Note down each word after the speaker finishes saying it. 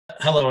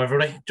Hello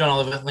everybody, John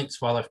Oliver, Lincolnshire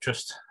Wildlife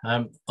Trust.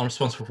 I'm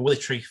responsible for Willow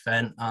Tree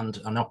Fen and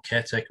I'm now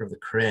caretaker of the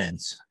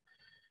cranes.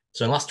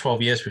 So in the last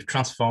 12 years, we've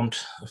transformed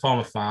a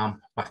former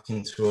farm back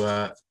into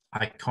an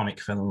iconic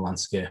fenland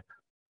landscape.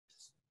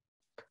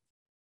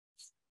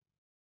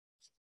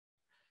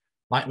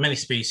 Like many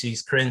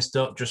species, cranes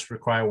don't just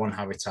require one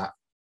habitat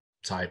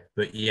type,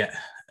 but yet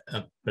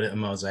a bit of a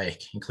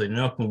mosaic, including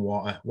open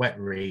water, wet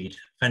reed,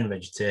 fen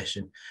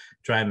vegetation,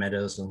 dry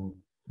meadows and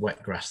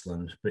wet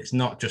grassland. But it's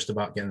not just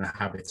about getting the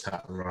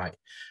habitat right.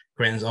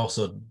 Cranes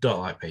also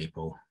don't like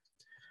people.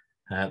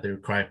 They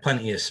require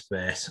plenty of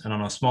space, and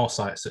on a small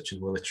site such as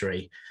Willow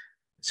Tree,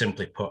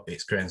 simply put,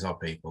 it's cranes or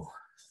people.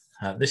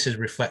 This is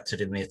reflected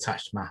in the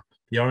attached map.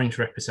 The orange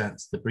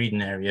represents the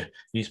breeding area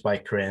used by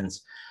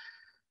cranes,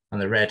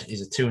 and the red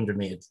is a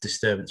 200-metre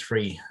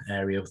disturbance-free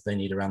area they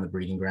need around the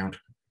breeding ground.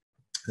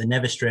 They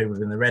never strayed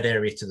within the red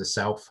area to the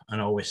south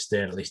and always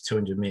stayed at least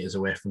 200 metres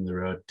away from the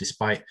road,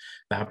 despite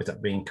the habitat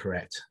being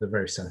correct. They're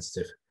very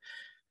sensitive.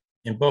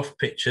 In both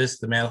pictures,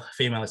 the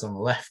female is on the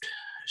left.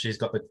 She's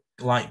got the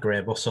light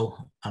grey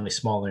bustle and is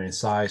smaller in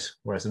size,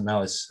 whereas the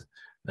male is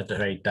a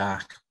very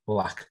dark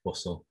black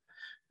bustle.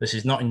 This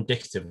is not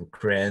indicative of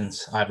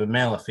cranes. Either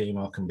male or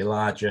female can be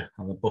larger,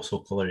 and the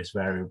bustle colour is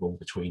variable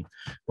between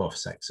both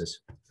sexes.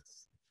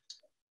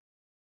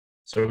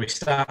 So we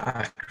start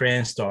our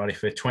crane story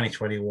for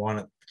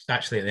 2021,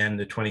 actually at the end of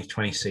the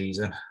 2020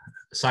 season.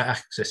 Site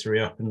access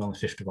reopened on the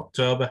 5th of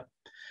October.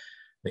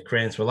 The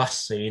cranes were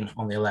last seen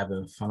on the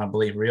 11th, and I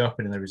believe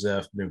reopening the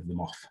reserve moved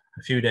them off.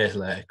 A few days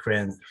later,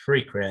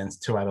 three cranes,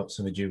 2 adults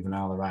and a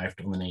juvenile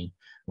arrived on the Nene,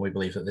 and we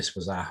believe that this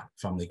was our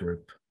family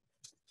group.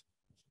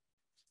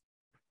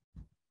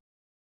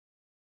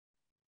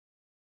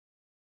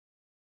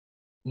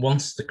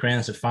 Once the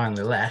cranes had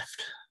finally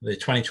left, the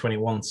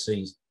 2021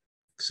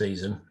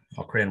 season,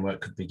 our crane work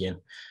could begin.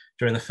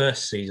 During the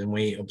first season,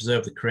 we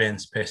observed the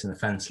cranes pacing the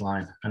fence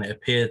line, and it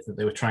appeared that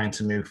they were trying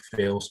to move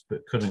fields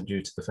but couldn't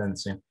due to the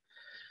fencing.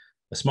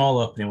 A small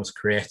opening was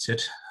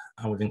created,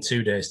 and within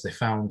 2 days they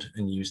found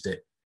and used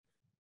it.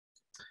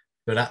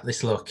 But at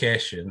this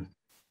location,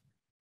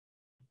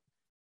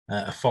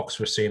 a fox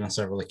was seen on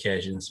several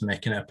occasions,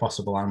 making it a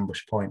possible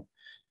ambush point.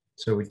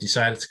 So we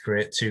decided to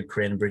create 2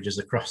 crane bridges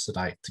across the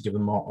dike to give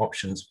them more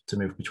options to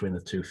move between the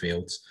 2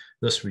 fields,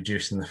 thus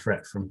reducing the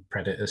threat from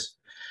predators.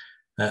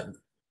 The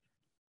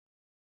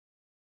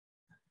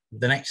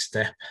next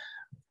step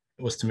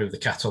was to move the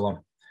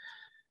cattle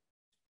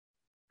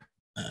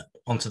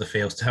onto the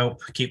fields to help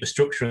keep the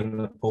structure and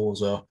the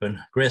pools open,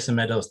 graze the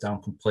meadows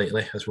down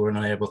completely as we were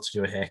unable to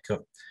do a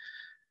haircut.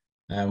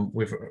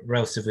 With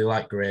relatively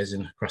light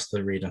grazing across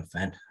the reed and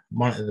fen,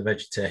 monitor the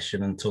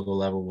vegetation until the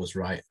level was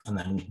right, and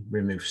then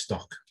remove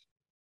stock.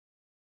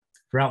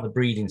 Throughout the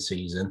breeding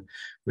season,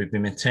 we've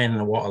been maintaining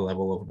a water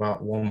level of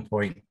about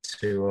 1.2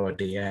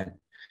 ODN,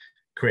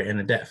 creating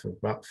a depth of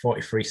about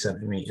 43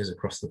 centimetres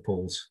across the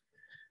pools.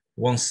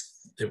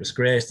 Once it was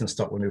grazed and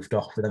stock were moved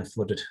off, we then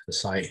flooded the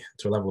site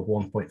to a level of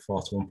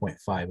 1.4 to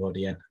 1.5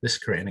 ODN. This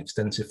created an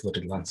extensive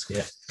flooded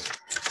landscape.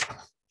 On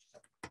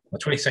the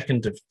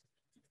 22nd of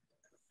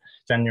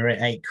January,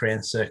 8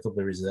 cranes circled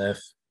the reserve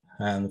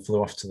and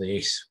flew off to the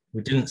east.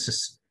 They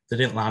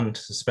didn't land. I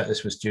suspect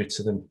this was due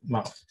to the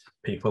amount of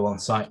people on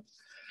site.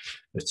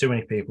 There were too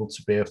many people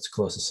to be able to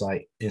close the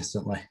site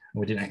instantly, and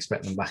we didn't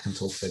expect them back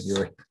until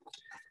February.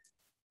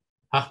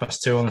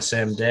 2:30 on the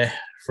same day,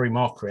 3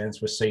 more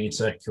cranes were seen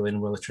circling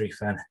Willow Tree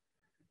Fen.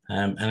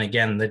 And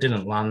again, they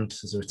didn't land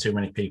as there were too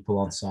many people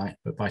on site,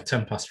 but by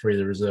 3:10,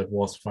 the reserve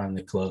was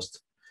finally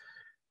closed.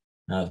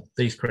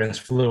 These cranes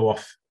flew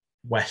off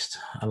west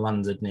and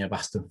landed near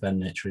Baston Fen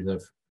Nature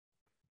Reserve.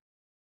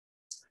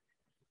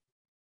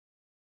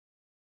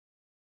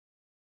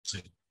 So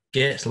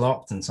gates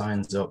locked and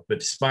signs up, but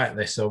despite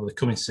this, over the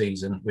coming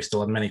season, we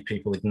still had many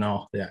people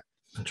ignore that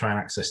and try and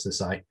access the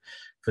site.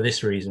 For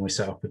this reason, we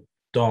set up a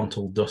dawn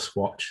till dusk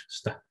watch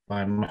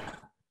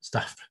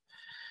staffed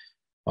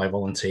by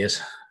volunteers.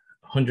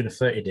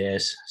 130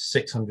 days,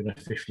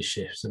 650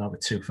 shifts, and over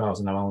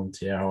 2,000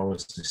 volunteer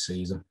hours this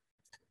season.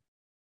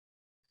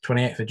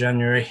 28th of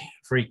January,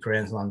 3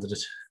 cranes landed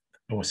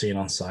and were seen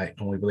on site,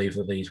 and we believe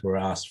that these were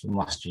ours from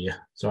last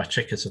year. So our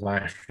chicken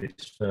survived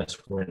its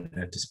first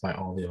winter despite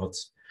all the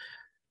odds.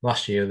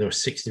 Last year, there were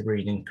 60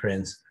 breeding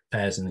cranes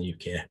pairs in the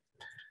UK.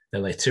 They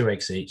lay 2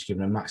 eggs each,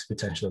 giving a max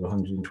potential of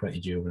 120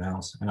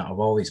 juveniles, and out of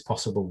all these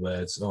possible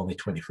birds, only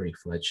 23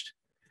 fledged.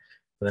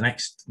 For the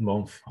next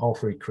month, all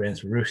 3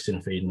 cranes were roosting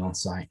and feeding on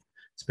site,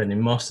 spending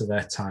most of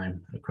their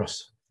time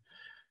across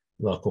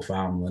local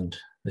farmland.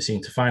 They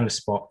seem to find a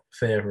spot,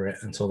 favour it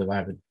until they've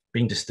either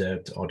been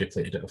disturbed or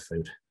depleted of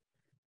food.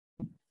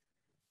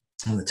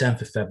 On the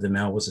 10th of February, the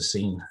male was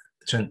seen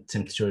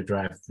attempting to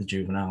drive the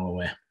juvenile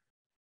away.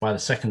 By the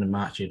 2nd of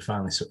March, he had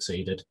finally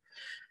succeeded.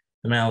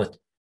 The male had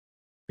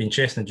been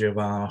chasing the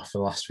juvenile for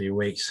the last few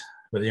weeks,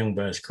 but the young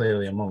bird is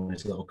clearly among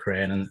his little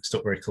crane and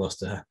stuck very close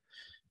to her.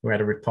 We had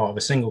a report of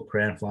a single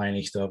crane flying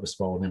east over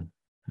Spalding,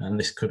 and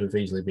this could have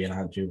easily been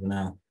our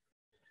juvenile.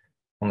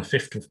 On the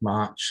 5th of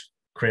March,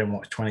 Crane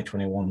Watch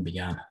 2021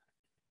 began.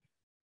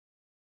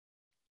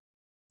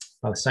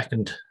 By the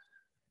 17th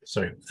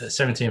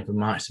of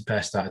March, the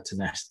pair started to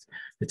nest.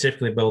 They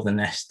typically build a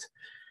nest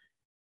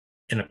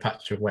in a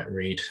patch of wet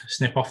reed,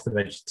 snip off the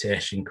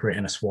vegetation,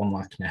 creating a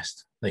swan-like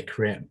nest. They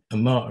create a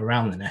moat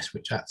around the nest,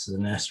 which acts as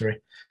a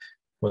nursery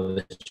for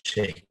the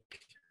chick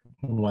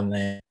when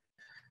the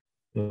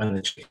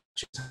chick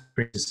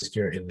increases the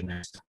security of the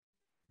nest.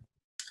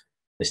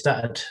 They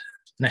started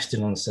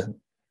nesting on the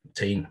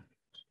 17th,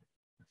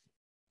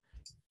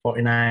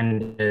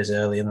 49 days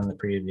earlier than the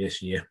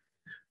previous year.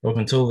 Up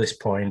until this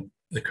point,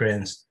 the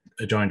cranes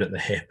are joined at the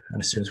hip,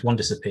 and as soon as one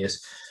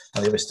disappears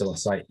and the other is still on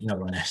site, you know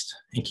the nest.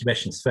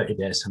 Incubation is 30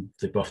 days, and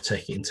they both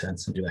take it in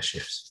turns and do their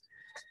shifts.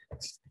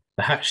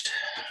 They hatched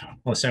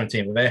on the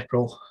 17th of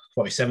April,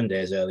 47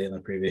 days earlier than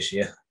the previous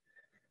year.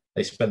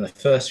 They spend the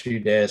first few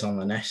days on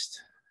the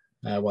nest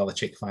while the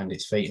chick finds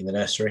its feet in the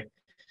nursery,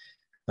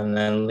 and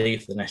then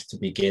leave the nest to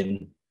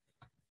begin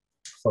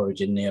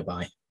foraging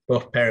nearby.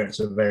 Both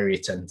parents are very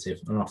attentive,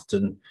 and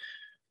often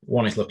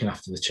one is looking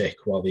after the chick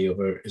while the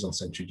other is on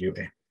sentry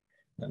duty.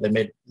 They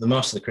made the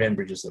most of the crane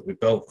bridges that we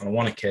built. On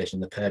one occasion,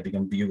 the pair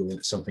began bugling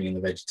at something in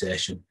the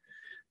vegetation.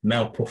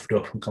 Male puffed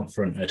up and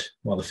confronted,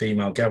 while the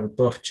female gathered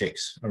both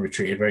chicks and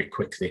retreated very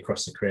quickly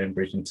across the crane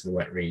bridge into the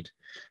wet reed.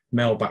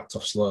 Male backed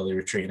off slowly,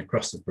 retreating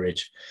across the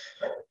bridge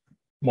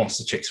once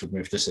the chicks would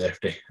move to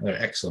safety.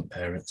 They're excellent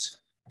parents.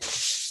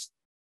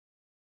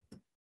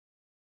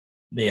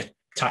 The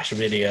attached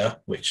video,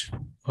 which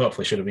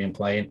hopefully should have been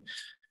playing,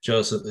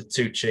 shows that the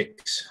two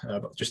chicks,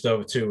 just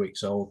over 2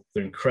 weeks old,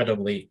 they're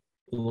incredibly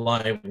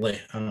lively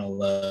and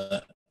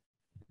alert,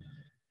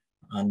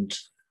 and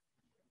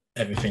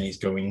everything is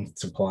going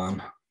to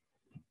plan.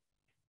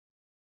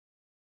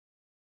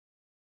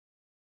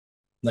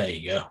 There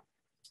you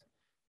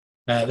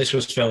go. This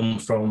was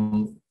filmed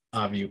from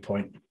our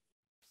viewpoint.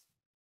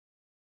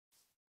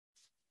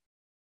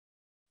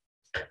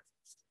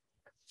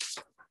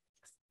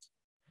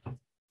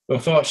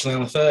 Unfortunately,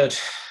 on the 3rd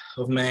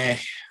of May,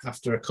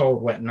 after a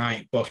cold, wet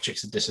night, both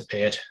chicks had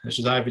disappeared. This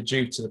was either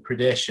due to the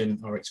predation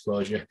or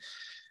exposure.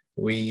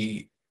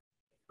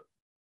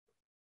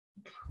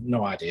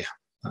 No idea.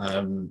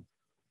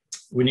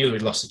 We knew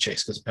we'd lost the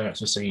chicks because the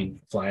parents were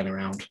seen flying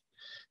around.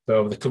 But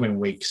over the coming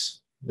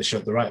weeks, they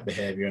showed the right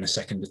behaviour in a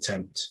second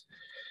attempt.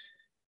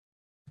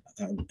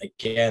 And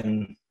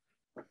again,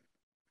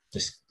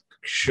 this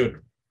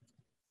should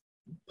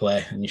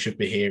play, and you should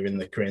be hearing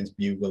the cranes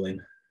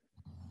bugling.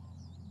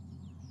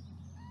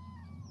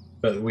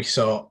 But we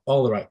saw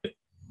all the right bit.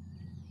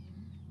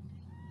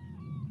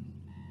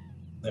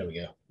 There we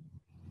go.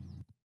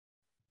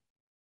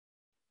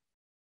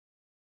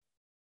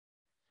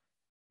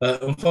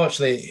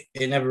 Unfortunately,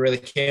 it never really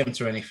came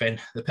to anything.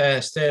 The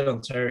pair stayed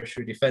on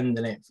territory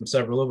defending it from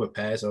several other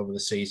pairs over the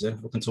season,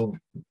 up until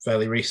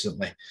fairly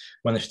recently,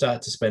 when they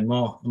started to spend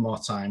more and more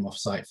time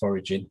off-site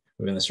foraging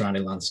within the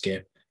surrounding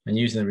landscape and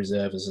using the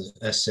reserve as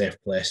a safe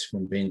place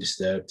when being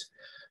disturbed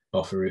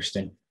or for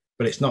roosting.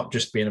 But it's not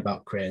just been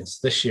about cranes.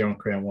 This year on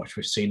Crane Watch,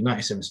 we've seen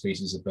 97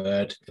 species of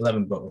bird,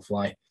 11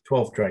 butterfly,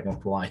 12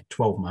 dragonfly,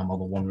 12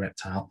 mammal, and 1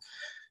 reptile.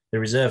 The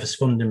reserve has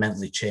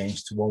fundamentally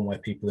changed to one where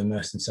people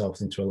immerse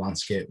themselves into a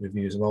landscape with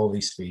views of all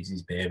these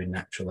species behaving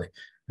naturally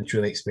and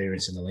truly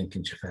experiencing the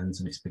Lincolnshire Fens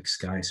and its big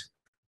skies.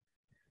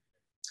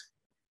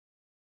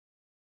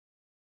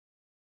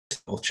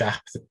 This little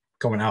chap, the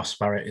common house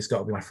sparrow, has got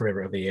to be my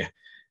favourite of the year.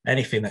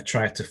 Anything that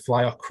tried to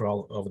fly or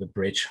crawl over the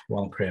bridge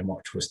while on Crane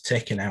Watch was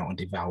taken out and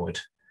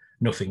devoured.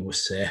 Nothing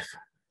was safe.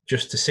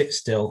 Just to sit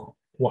still,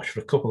 watch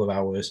for a couple of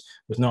hours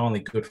was not only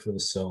good for the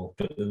soul,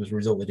 but it was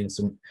resulted in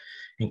some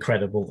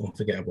incredible,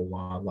 unforgettable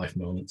wildlife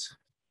moments.